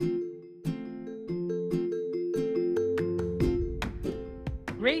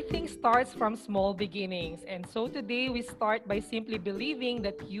Great things starts from small beginnings. And so today we start by simply believing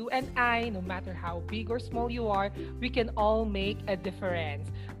that you and I, no matter how big or small you are, we can all make a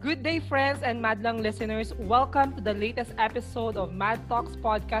difference. Good day, friends and Madlang listeners. Welcome to the latest episode of Mad Talks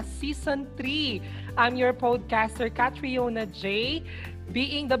Podcast Season 3. I'm your podcaster, Catriona J,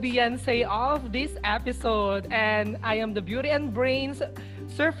 being the Beyonce of this episode. And I am the beauty and brains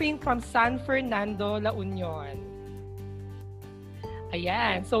surfing from San Fernando, La Union.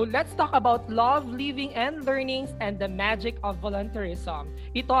 Ayan. So let's talk about love, living, and learnings and the magic of volunteerism.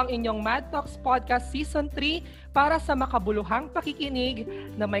 Ito ang inyong Mad Talks Podcast Season 3 para sa makabuluhang pakikinig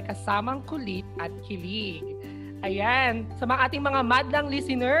na may kasamang kulit at kilig. Ayan. Sa mga ating mga madlang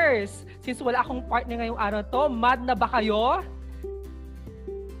listeners, since wala akong partner ngayong araw to, mad na ba kayo?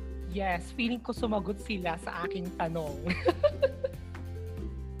 Yes, feeling ko sumagot sila sa aking tanong.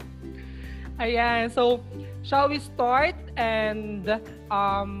 Ayan, so shall we start? And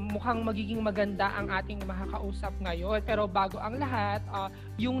mukhang magiging maganda ang ating makakausap ngayon. Pero bago ang lahat,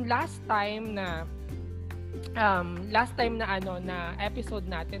 yung last time na episode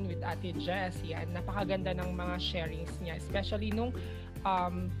natin with Ate Jess, yan, napakaganda ng mga sharings niya, especially nung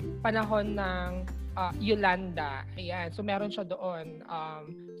panahon ng Yolanda. Ayan, so meron siya doon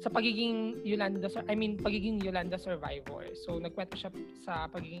sa pagiging Yolanda survivor. So nagkwento siya sa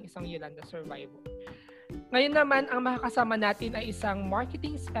pagiging isang Yolanda survivor. Ngayon naman, ang makakasama natin ay isang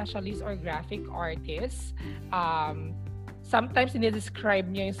marketing specialist or graphic artist. Sometimes dinidescribe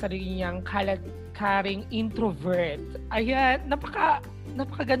niya yung sarili niyang karing introvert. Ayan,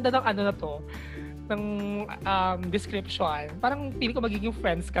 napakaganda ng ano na to, ng description. Parang pili ko magiging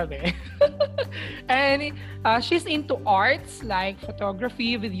friends kami. And she's into arts like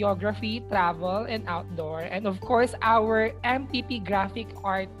photography, videography, travel, and outdoor. And of course, our MPP graphic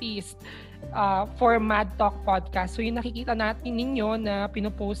artist for Mad Talk Podcast. So yung nakikita natin ninyo na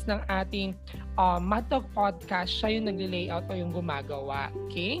pinopost ng ating Mad Talk Podcast, siya yung nagli-layout o yung gumagawa.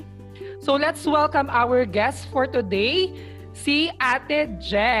 Okay? So let's welcome our guest for today, si Ate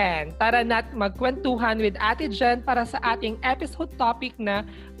Jen. Tara na't magkwentuhan with Ate Jen para sa ating episode topic na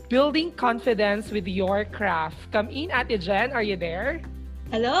Building Confidence with Your Craft. Come in, Ate Jen. Are you there?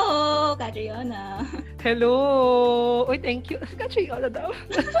 Hello, Catriona. Hello. Uy, thank you. Catriona daw.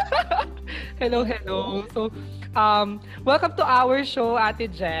 Hello. So, welcome to our show,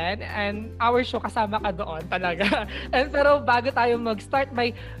 Ate Jen. And our show, kasama ka doon talaga. And pero bago tayo mag-start,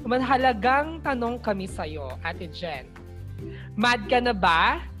 may mahalagang tanong kami sa'yo, Ate Jen. Mad ka na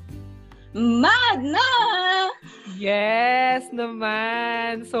ba? Mad na! Yes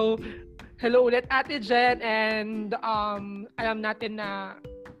naman. So, hello ulit, Ate Jen. And alam natin na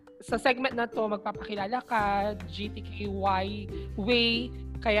sa segment na to, magpapakilala ka, GTKY way.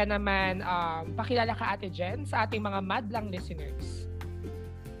 Kaya naman, pakilala ka, Ate Jen, sa ating mga madlang listeners.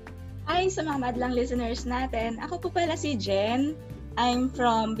 Hi sa mga madlang listeners natin. Ako po pala si Jen. I'm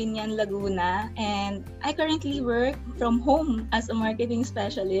from Binyan, Laguna, and I currently work from home as a marketing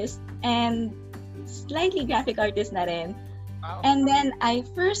specialist and slightly graphic artist na rin. Wow. And then I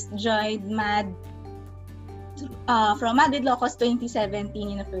first joined MAD from MAD Ilocos 2017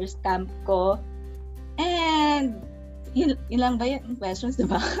 in the first camp ko. And yun lang ba yung questions,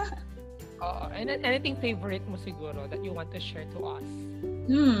 diba? And anything favorite mo siguro that you want to share to us?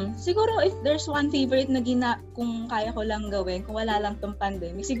 Siguro if there's one favorite na kung kaya ko lang gawin, kung wala lang tong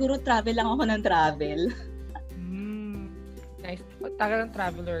pandemic, siguro travel lang ako ng travel. Nice. Talagang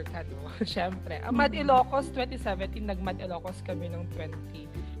traveler ka, no? Siyempre. Mad Ilocos 2017, nag-Mad Ilocos kami ng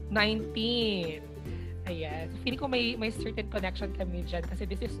 2019. Ayan. Feeling ko may certain connection kami dyan kasi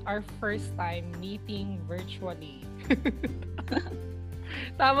this is our first time meeting virtually.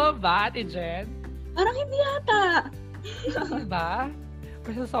 Tama ba, Ate Jen? Parang hindi ata. Diba?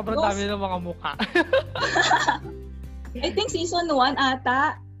 Kasi sobrang dami ng mga mukha. I think season 1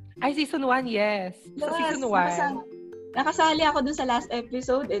 ata. Ay, season 1, yes. Sa season 1. Nakasali ako dun sa last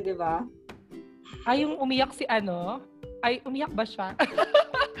episode, di ba? Ay, yung umiyak si ano? Ay, umiyak ba siya?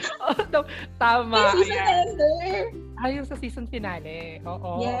 Tama. Yung season ender. Ay, yung sa season finale.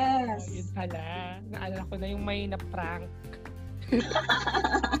 Oo. Yes. Yun pala. Naalala ko na yung may na-prank.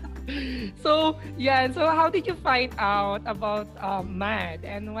 So, yan. So, how did you find out about MAD?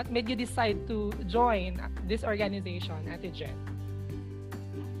 And what made you decide to join this organization, Ate Jen?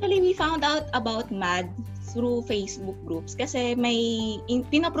 Actually, we found out about MAD through Facebook groups kasi may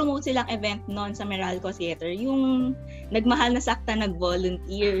pinapromote silang event noon sa Meralco Theater, yung nagmahal na sakta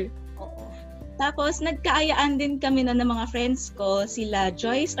nag-volunteer. Tapos nagkaayaan din kami ng mga friends ko, sila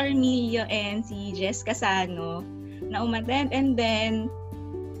Joyce Armilio and si Jess Casano na umattend. And then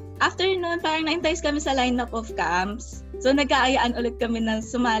after noon, parang na-entice kami sa lineup of camps. So nagkaayaan ulit kami ng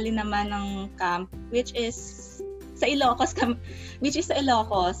sumali naman ng camp which is sa Ilocos.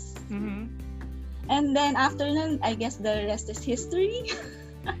 Mm-hmm. And then after nun, I guess the rest is history.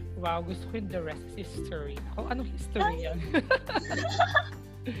 Wow, gusto ko yung the rest is history. Anong history yan?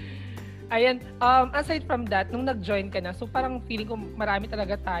 Ayan, aside from that, nung nag-join ka na, so parang feeling ko marami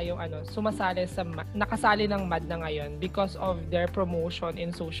talaga tayong nakasali ng MAD na ngayon because of their promotion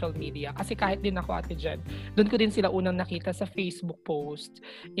in social media. Kasi kahit din ako, Ate Jen, doon ko din sila unang nakita sa Facebook post.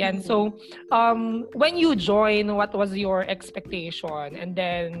 Yan, so when you join, what was your expectation? And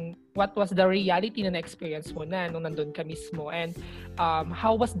then, what was the reality na na-experience mo na nung nandun ka mismo? And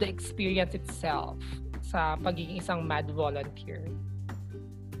how was the experience itself sa pagiging isang MAD volunteer?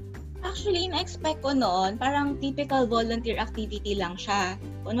 Actually, na-expect ko noon, parang typical volunteer activity lang siya.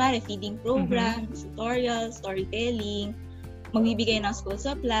 Kunwari, feeding programs, tutorials, storytelling, magbibigay ng school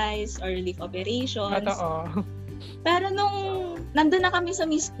supplies or relief operations. Totoo. Pero nung nandun na kami sa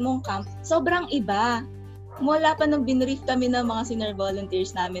mismong camp, sobrang iba. Mula pa nung binrief kami ng mga senior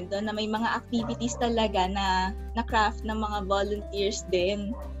volunteers namin doon na may mga activities talaga na craft ng mga volunteers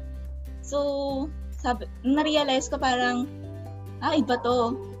din. So, na-realize ko parang, iba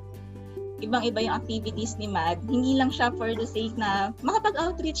to. Ibang-iba yung activities ni MAD. Hindi lang siya for the sake na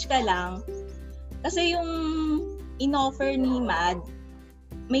makapag-outreach ka lang. Kasi yung in-offer ni MAD,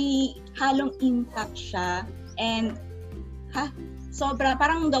 may halong impact siya. And sobra,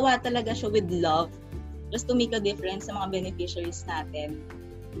 parang gawa talaga siya with love. Just to make a difference sa mga beneficiaries natin.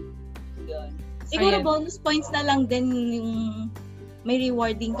 Yun. Siguro bonus points na lang din yung may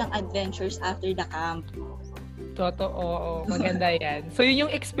rewarding kang adventures after the camp. Totoo, maganda yan. So yun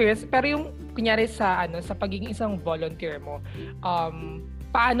yung experience, pero yung kunyari sa pagiging isang volunteer mo,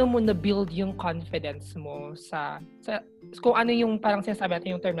 paano mo na-build yung confidence mo sa kung ano yung parang sinasabi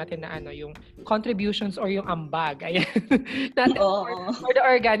natin yung term natin na yung contributions or yung ambag ayan natin for the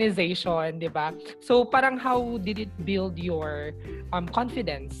organization, di ba? So parang how did it build your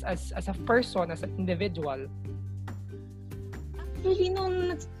confidence as a person, as an individual? Actually,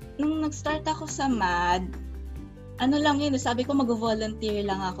 nung nag-start ako sa MAD, lang yun, sabi ko mag-volunteer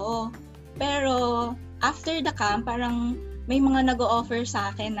lang ako. Pero after the camp, parang may mga nag-o-offer sa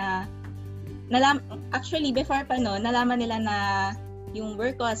akin na actually before pa no, nalaman nila na yung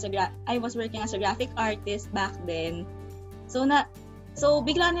work ko I was working as a graphic artist back then. So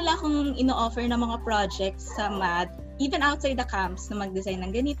bigla nila akong ino-offer ng mga projects sa MAD, even outside the camps, na mag-design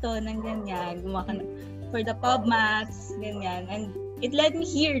ng ganito, ng ganyan, gumawa ka for the pub mats, ganyan. And it led me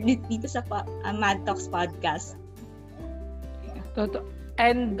here dito sa MAD Talks podcast.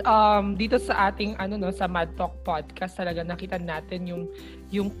 And dito sa ating sa MAD Talk podcast talaga nakita natin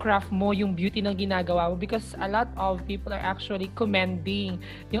yung craft mo, yung beauty ng ginagawa mo, because a lot of people are actually commending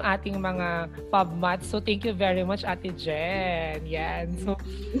yung ating mga pub mats. So thank you very much, Ate Jen. Yan. So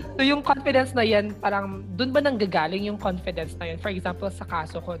yung confidence na yan, parang doon ba nanggagaling yung confidence na yan? For example, sa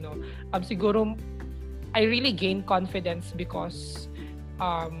kaso ko, no, siguro I really gained confidence because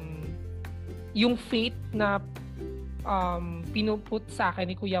yung faith na pinuput sa akin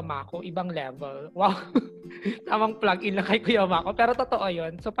ni Kuya Mako, ibang level. Wow! Tamang plug-in lang kay Kuya Mako. Pero totoo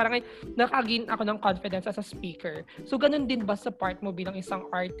yun. So parang nakagain ako ng confidence as a speaker. So ganun din ba sa part mo bilang isang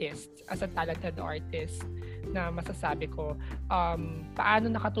artist, as a talented artist, na masasabi ko,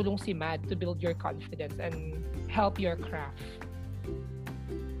 paano nakatulong si MAD to build your confidence and help your craft?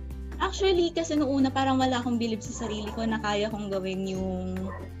 Actually, kasi noong una parang wala akong believe sa sarili ko na kaya kong gawin yung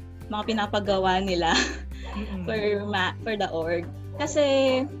mga pinapagawa nila. For the org. Kasi,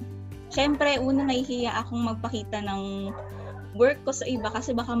 syempre, una nahihiya akong magpakita ng work ko sa iba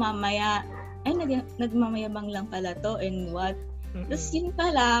kasi baka mamaya, nagmamayabang lang pala to and what. Tapos yun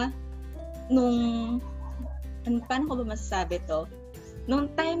pala, paano ko ba masasabi to?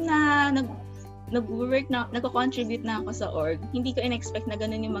 Nung time na nag-work na, nagko-contribute na ako sa org, hindi ko in-expect na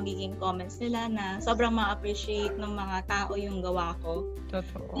ganun yung magiging comments nila na sobrang ma-appreciate ng mga tao yung gawa ko.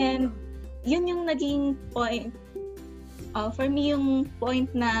 Totoo. And yun yung naging point, for me yung point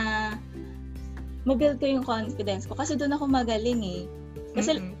na mabuild ko yung confidence ko kasi doon ako magaling eh.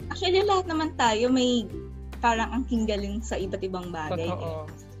 Kasi actually lahat naman tayo may parang angking galing sa iba't ibang bagay. Totoo.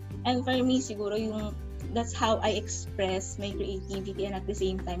 And for me siguro that's how I express my creativity and at the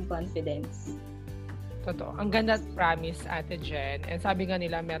same time confidence. Totoo. Ang ganda, promise, Ate Jen. And sabi nga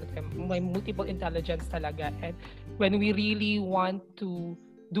nila, may multiple intelligence talaga. And when we really want to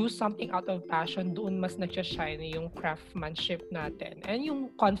do something out of passion, doon mas nag-shine yung craftsmanship natin. And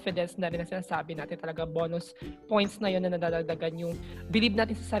yung confidence na rin na sinasabi natin, talaga bonus points na yun na nadadagdagan yung believe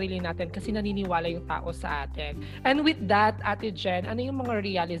natin sa sarili natin kasi naniniwala yung tao sa atin. And with that, Ate Jen, ano yung mga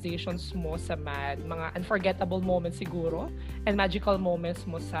realizations mo sa MAD? Mga unforgettable moments siguro and magical moments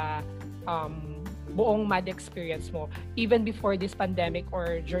mo sa buong MAD experience mo, even before this pandemic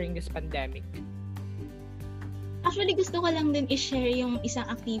or during this pandemic? Actually, gusto ko lang din i-share yung isang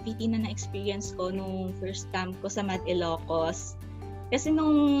activity na na-experience ko nung first camp ko sa MAD Ilocos. Kasi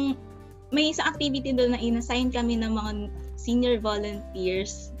nung may isang activity doon na inassign kami ng mga senior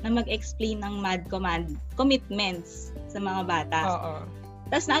volunteers na mag-explain ng MAD commitments sa mga bata. Oo.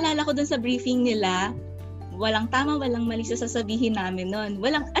 Tapos naalala ko doon sa briefing nila, walang tama, walang mali sa sasabihin namin noon.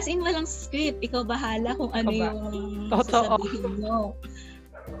 Walang script. Ikaw bahala kung ano yung sasabihin mo.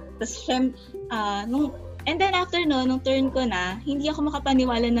 Tapos and then after nung turn ko na, hindi ako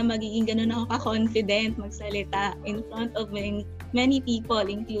makapaniwala na magiging ganun ako ka-confident magsalita in front of many people,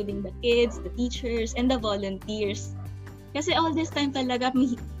 including the kids, the teachers, and the volunteers. Kasi all this time talaga,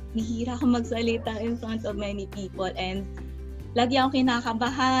 mihira ako magsalita in front of many people, and lagi akong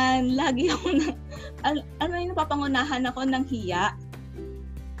kinakabahan, lagi ako napapangunahan ako ng hiya,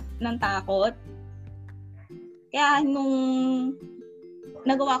 ng takot. Kaya nung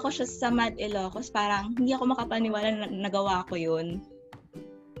nagawa ko siya sa MAD Ilocos, parang hindi ako makapaniwala na nagawa ko yun.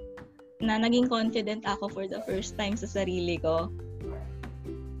 Na naging confident ako for the first time sa sarili ko.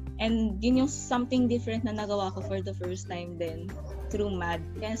 And yun yung something different na nagawa ko for the first time din through MAD.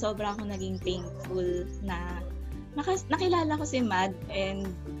 Kaya sobra ako naging thankful na nakilala ko si MAD and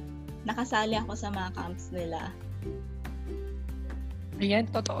nakasali ako sa mga camps nila. Ayan,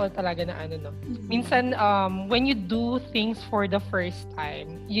 totoo talaga na Minsan, when you do things for the first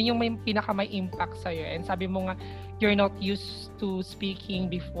time, yun yung may impact sa'yo. And sabi mo nga, you're not used to speaking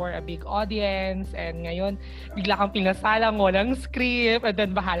before a big audience. And ngayon, bigla kang pinasalang, walang script, and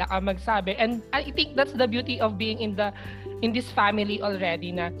then bahala ka magsabi. And I think that's the beauty of being in this family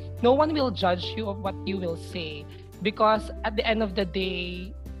already, na no one will judge you of what you will say. Because at the end of the day,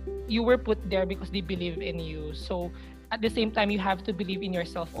 you were put there because they believe in you. So, at the same time, you have to believe in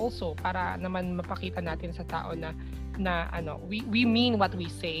yourself also para naman mapakita natin sa tao na we mean what we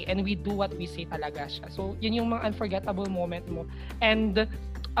say and we do what we say talaga siya. So, yun yung mga unforgettable moment mo. And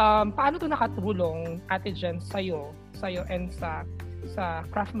paano to nakatulong, Ate Jen, sa'yo and sa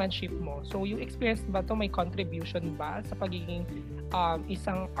craftsmanship mo? So, yung experience ba to, may contribution ba sa pagiging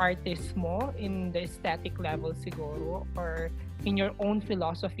isang artist mo in the aesthetic level siguro, or in your own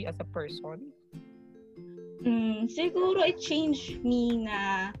philosophy as a person? Siguro it changed me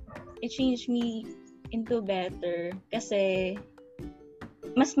into better kasi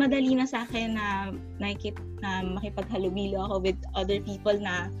mas madali na sa akin na makipaghalubilo ako with other people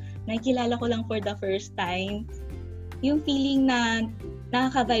na nakikilala ko lang for the first time. Yung feeling na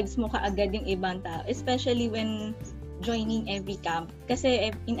nakaka-vibes mo kaagad yung ibang tao, especially when joining every camp. Kasi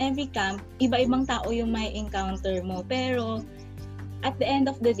in every camp, iba-ibang tao yung may encounter mo. Pero at the end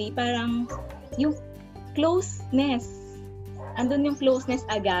of the day, parang yung closeness. Andun yung closeness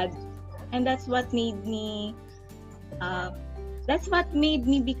agad. And that's what made me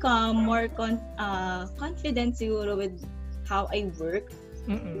become more confident siguro with how I work.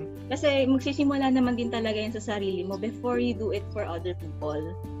 Mm-mm. Kasi magsisimula naman din talaga yan sa sarili mo before you do it for other people.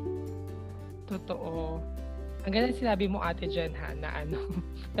 Totoo. Ang ganda sinabi mo, Ate Jen, na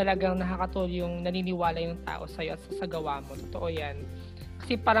talagang nakakatulong yung naniniwala yung tao sa'yo at sa gawa mo. Totoo yan.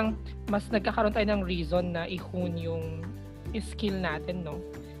 Kasi parang mas nagkakaroon tayo ng reason na i-hone yung skill natin, no?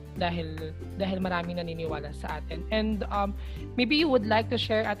 Dahil maraming naniniwala sa atin. And maybe you would like to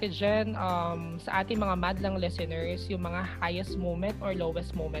share, Ate Jen, sa ating mga madlang listeners, yung mga highest moment or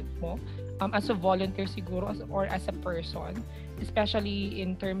lowest moment mo as a volunteer siguro or as a person, especially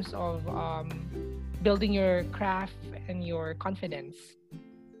in terms of building your craft and your confidence.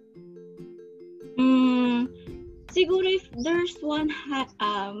 Siguro if there's one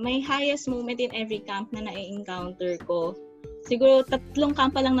my highest moment in every camp na na-encounter ko, siguro 3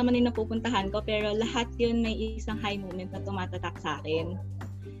 camp lang naman yung napupuntahan ko, pero lahat yun may isang high moment na tumatatak sa akin.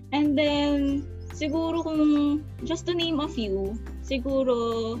 And then siguro kung just to name a few,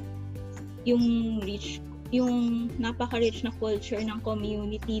 siguro yung napaka-rich na culture ng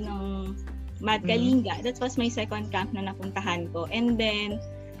community ng MAD Kalinga. That was my second camp na napuntahan ko. And then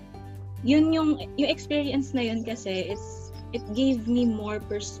yun yung experience na yun kasi it gave me more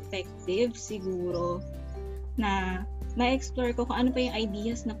perspective siguro na ma-explore ko kung ano pa yung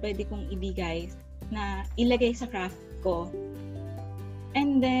ideas na pwede kong ibigay na ilagay sa craft ko.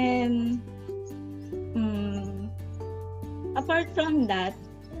 And then apart from that,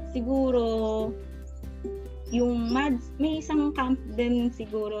 siguro, yung may isang camp din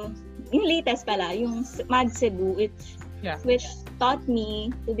siguro, yung latest pala, yung Mad Cebu, which taught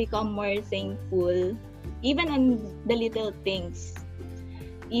me to become more thankful, even on the little things,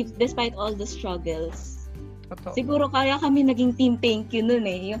 despite all the struggles. Totoo. Siguro kaya kami naging team thank you nun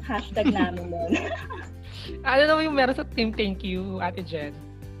yung hashtag namin nun. Ano naman yung meron sa team thank you, Ate Jen?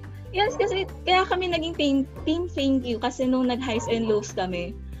 Yes, kasi kaya kami naging team thank you kasi nung nag-highs and lows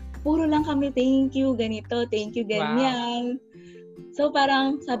kami, puro lang kami thank you, ganito, thank you, ganyan. Wow. So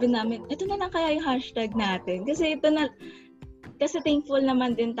parang sabi namin, ito na lang kaya yung hashtag natin. Kasi thankful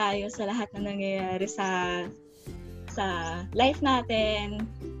naman din tayo sa lahat na nangyayari sa life natin,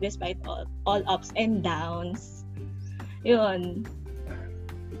 despite all ups and downs. Yun.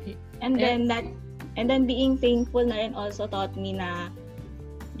 And then being thankful na rin also taught me na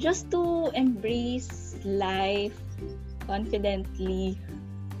just to embrace life confidently,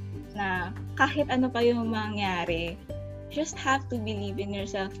 na kahit ano pa yung mangyari, just have to believe in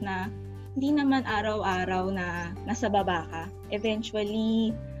yourself na hindi naman araw-araw na nasa baba ka.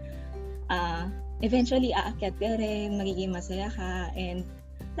 Eventually aakyat ka rin, magiging masaya ka, and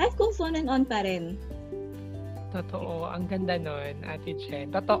life goes on and on pa rin. Totoo, ang ganda nun, Ate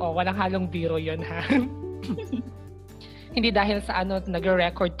Jen. Totoo, walang halong biro yun, ha? Hindi dahil sa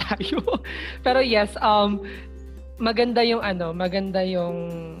nagre-record tayo. Pero yes, maganda yung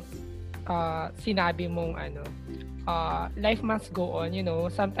sinabi mong life must go on,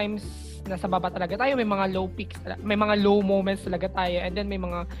 sometimes nasa baba talaga tayo, may mga low peaks, may mga low moments talaga tayo, and then may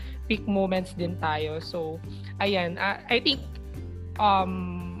mga peak moments din tayo. So ayan, I think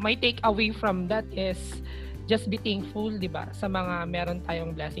my take away from that is just be thankful, di ba, sa mga meron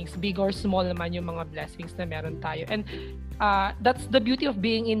tayong blessings, big or small naman yung mga blessings na meron tayo. And that's the beauty of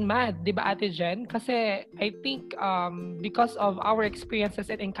being in MAD, di ba, Ate Jen? Kasi I think because of our experiences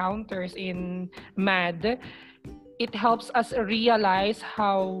and encounters in MAD, it helps us realize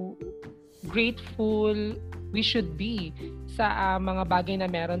how grateful we should be sa mga bagay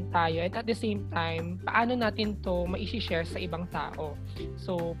na meron tayo, and at the same time, paano natin to ma-share sa ibang tao.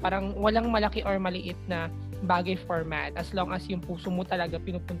 So parang walang malaki or maliit na bagay format as long as yung puso mo talaga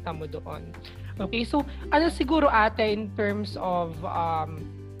pinupunta mo doon. Okay, so ano siguro ate in terms of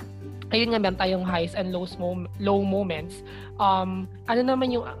ayun nga, meron tayong highs and low moments. Ano naman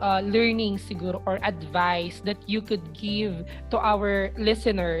yung learning siguro or advice that you could give to our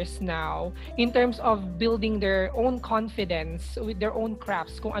listeners now in terms of building their own confidence with their own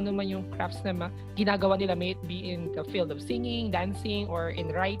crafts, kung ano man yung crafts na ginagawa nila, may it be in the field of singing, dancing, or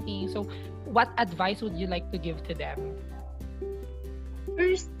in writing. So, what advice would you like to give to them?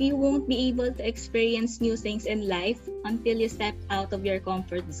 First, you won't be able to experience new things in life until you step out of your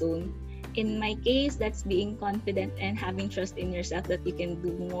comfort zone. In my case, that's being confident and having trust in yourself that you can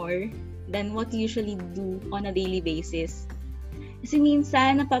do more than what you usually do on a daily basis. Kasi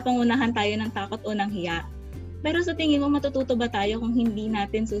minsan, napapangunahan tayo ng takot o ng hiya. Pero sa tingin mo, matututo ba tayo kung hindi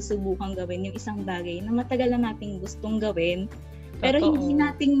natin susubukang gawin yung isang bagay na matagal na nating gustong gawin? Pero hindi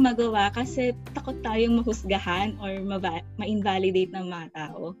nating magawa kasi takot tayong mahusgahan or ma-invalidate ng mga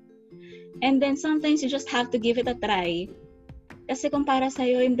tao. And then sometimes you just have to give it a try. Kasi kung para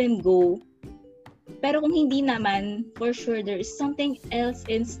sa'yo, and then go. Pero kung hindi naman, for sure, there is something else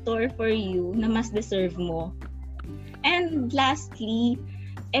in store for you na mas deserve mo. And lastly,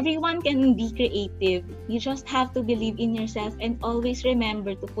 everyone can be creative. You just have to believe in yourself and always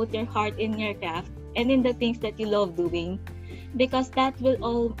remember to put your heart in your craft and in the things that you love doing. Because that will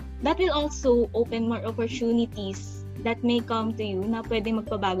also open more opportunities that may come to you na pwedeng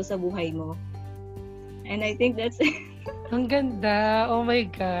magpabago sa buhay mo. And I think that's it. Ang ganda. Oh my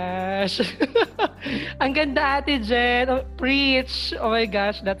gosh. Ang ganda, Ate Jen. Oh, preach. Oh my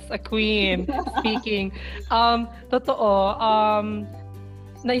gosh, that's a queen speaking. Totoo.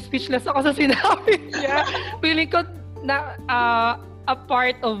 Na-speechless ako sa sinabi niya. Feeling ko na a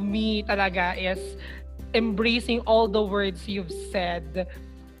part of me talaga is embracing all the words you've said.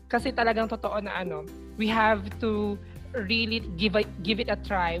 Kasi talagang totoo na we have to really give it a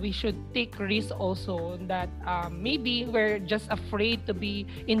try. We should take risks also that maybe we're just afraid to be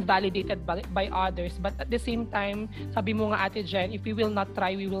invalidated by others. But at the same time, sabi mo nga, Ate Jen, if we will not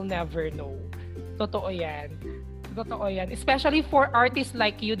try, we will never know. Totoo yan. Totoo yan. Especially for artists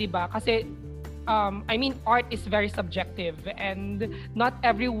like you, di ba? Kasi art is very subjective and not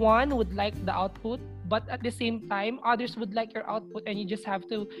everyone would like the output. But at the same time, others would like your output, and you just have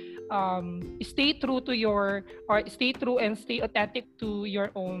to stay true and stay authentic to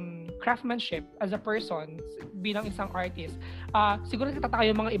your own craftsmanship as a person bilang isang artist. Siguro nagtataka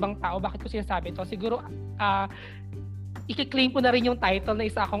yung mga ibang tao, bakit ko sinasabi to? Siguro i-claim ko na rin yung title na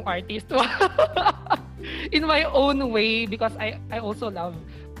isa akong artist. In my own way, because I also love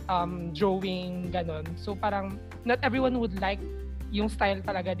drawing, ganon. So parang not everyone would like yung style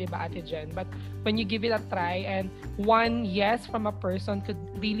talaga, di ba, Ate Jen? But when you give it a try, and one yes from a person could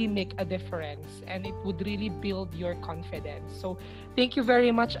really make a difference, and it would really build your confidence. So thank you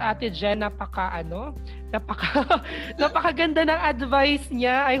very much, Ate Jen. Napakaganda ng advice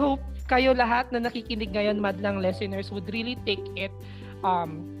niya. I hope kayo lahat na nakikinig ngayon, madlang listeners, would really take it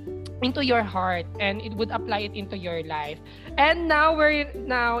into your heart, and it would apply it into your life. And now we're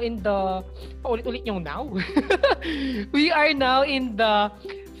now in the ulit-ulit yung now. We are now in the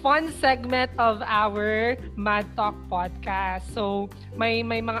fun segment of our Mad Talk podcast. So may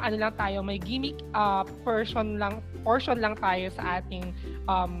mga ano lang tayo, may gimmick portion lang tayo sa ating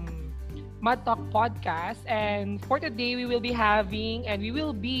Mad Talk podcast. And for today, we will be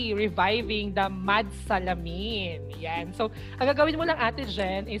reviving the Mad Salamin. Yan. So, ang gagawin mo lang, Ate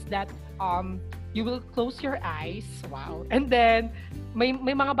Jen, is that you will close your eyes. Wow. And then, may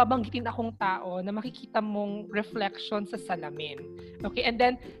mga babanggitin akong tao na makikita mong reflection sa salamin. Okay? And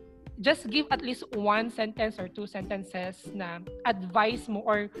then, just give at least one sentence or two sentences na advice mo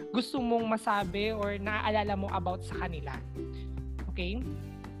or gusto mong masabi or naaalala mo about sa kanila. Okay?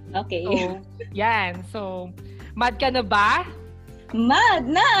 Okay. So, yan. So, mad ka na ba? Mad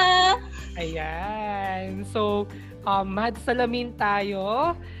na! Ayan. So, mad salamin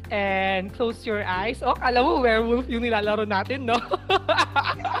tayo. And close your eyes. Oh, alam mo, werewolf yung nilalaro natin, no?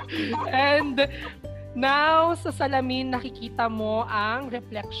 And now, sa salamin, nakikita mo ang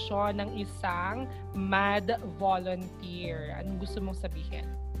refleksyon ng isang mad volunteer. Anong gusto mong sabihin?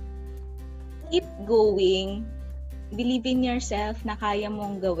 Keep going. Believe in yourself na kaya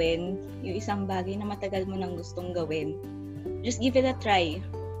mong gawin yung isang bagay na matagal mo nang gustong gawin. Just give it a try.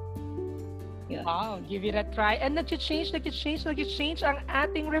 Yeah. Wow, give it a try. And nag-change ang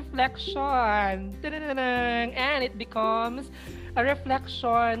ating reflection. And it becomes a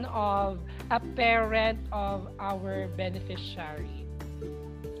reflection of a parent of our beneficiary.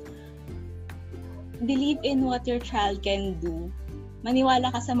 Believe in what your child can do.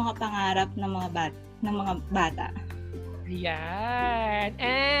 Maniwala ka sa mga pangarap ng mga bata. Yan.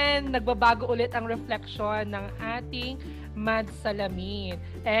 And nagbabago ulit ang reflection ng ating Mad Salamin.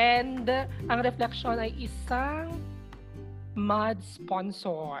 And ang reflection ay isang Mad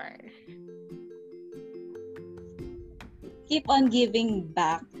sponsor. Keep on giving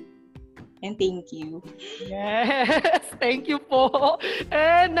back. And thank you. Yes, thank you po.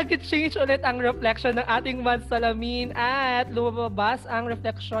 And nag-change ulit ang reflection ng ating Mad Salamin at lumabas ang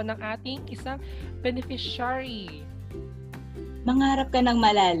reflection ng ating isang beneficiary. Mangarap ka ng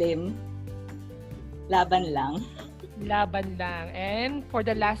malalim. Laban lang. Laban lang. And for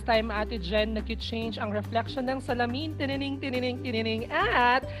the last time, Ate Jen, nag-change ang reflection ng salamin. Tinining.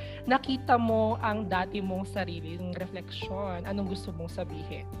 At nakita mo ang dati mong sariling refleksyon. Anong gusto mong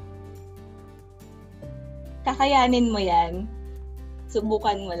sabihin? Kakayanin mo yan.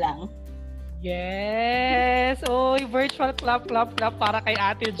 Subukan mo lang. Yes! Oy, virtual clap para kay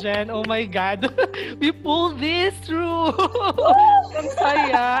Ate Jen. Oh my God. We pulled this through. Ang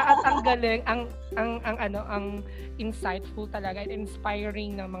saya at ang galing, ang insightful talaga and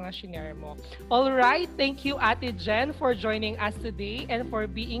inspiring ng mga shinare mo. All right, thank you Ate Jen for joining us today and for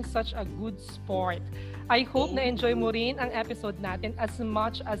being such a good sport. I hope na enjoy mo rin ang episode natin as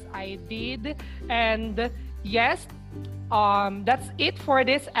much as I did. And yes, that's it for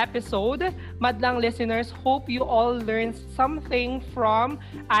this episode. Madlang listeners, hope you all learned something from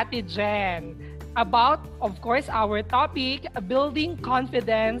Ate Jen about, of course, our topic, building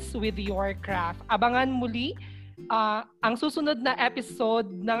confidence with your craft. Abangan muli ang susunod na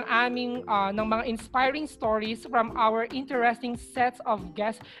episode ng ng mga inspiring stories from our interesting sets of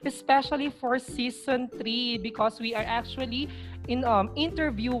guests, especially for season 3, because we are actually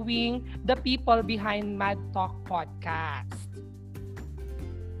interviewing the people behind Mad Talk podcast.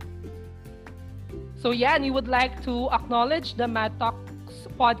 So we would like to acknowledge the Mad Talk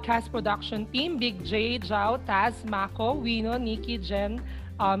podcast production team, Big J, Jao, Taz, Mako, Wino, Nikki, Jen,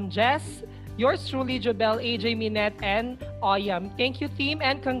 Jess, yours truly, Jobel, AJ, Minette, and Oyam. Thank you, team,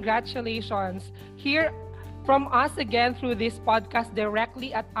 and congratulations. Hear from us again through this podcast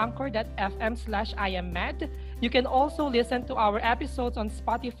directly at anchor.fm/IamMad. You can also listen to our episodes on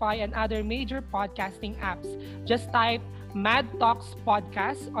Spotify and other major podcasting apps. Just type Mad Talks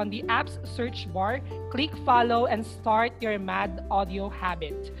Podcast on the app's search bar, click follow, and start your Mad audio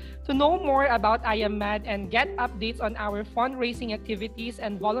habit. To know more about I Am Mad and get updates on our fundraising activities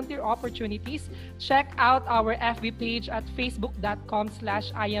and volunteer opportunities, check out our FB page at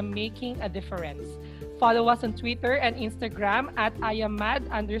facebook.com/IamMakingADifference. Follow us on Twitter and Instagram at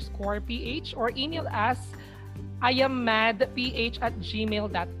IamMad_PH or email us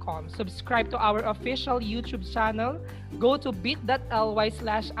IamMadPH@gmail.com. Subscribe to our official YouTube channel. Go to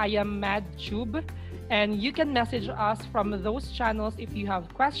bit.ly/IamMadTube. And you can message us from those channels if you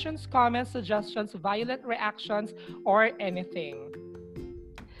have questions, comments, suggestions, violent reactions, or anything.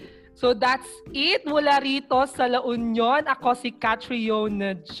 So that's it mula rito sa La Union. Ako si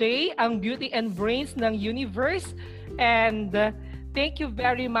Catriona J, ang beauty and brains ng universe. And thank you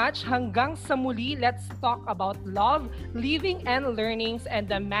very much. Hanggang sa muli, let's talk about love, living and learnings, and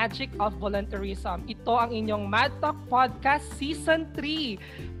the magic of volunteerism. Ito ang inyong Mad Talk Podcast Season 3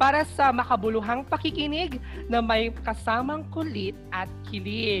 para sa makabuluhang pakikinig na may kasamang kulit at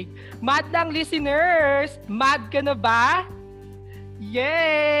kilig. Mad lang, listeners! Mad ka na ba?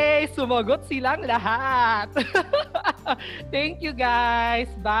 Yay! Sumagot silang lahat! Thank you guys!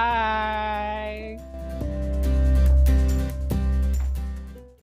 Bye!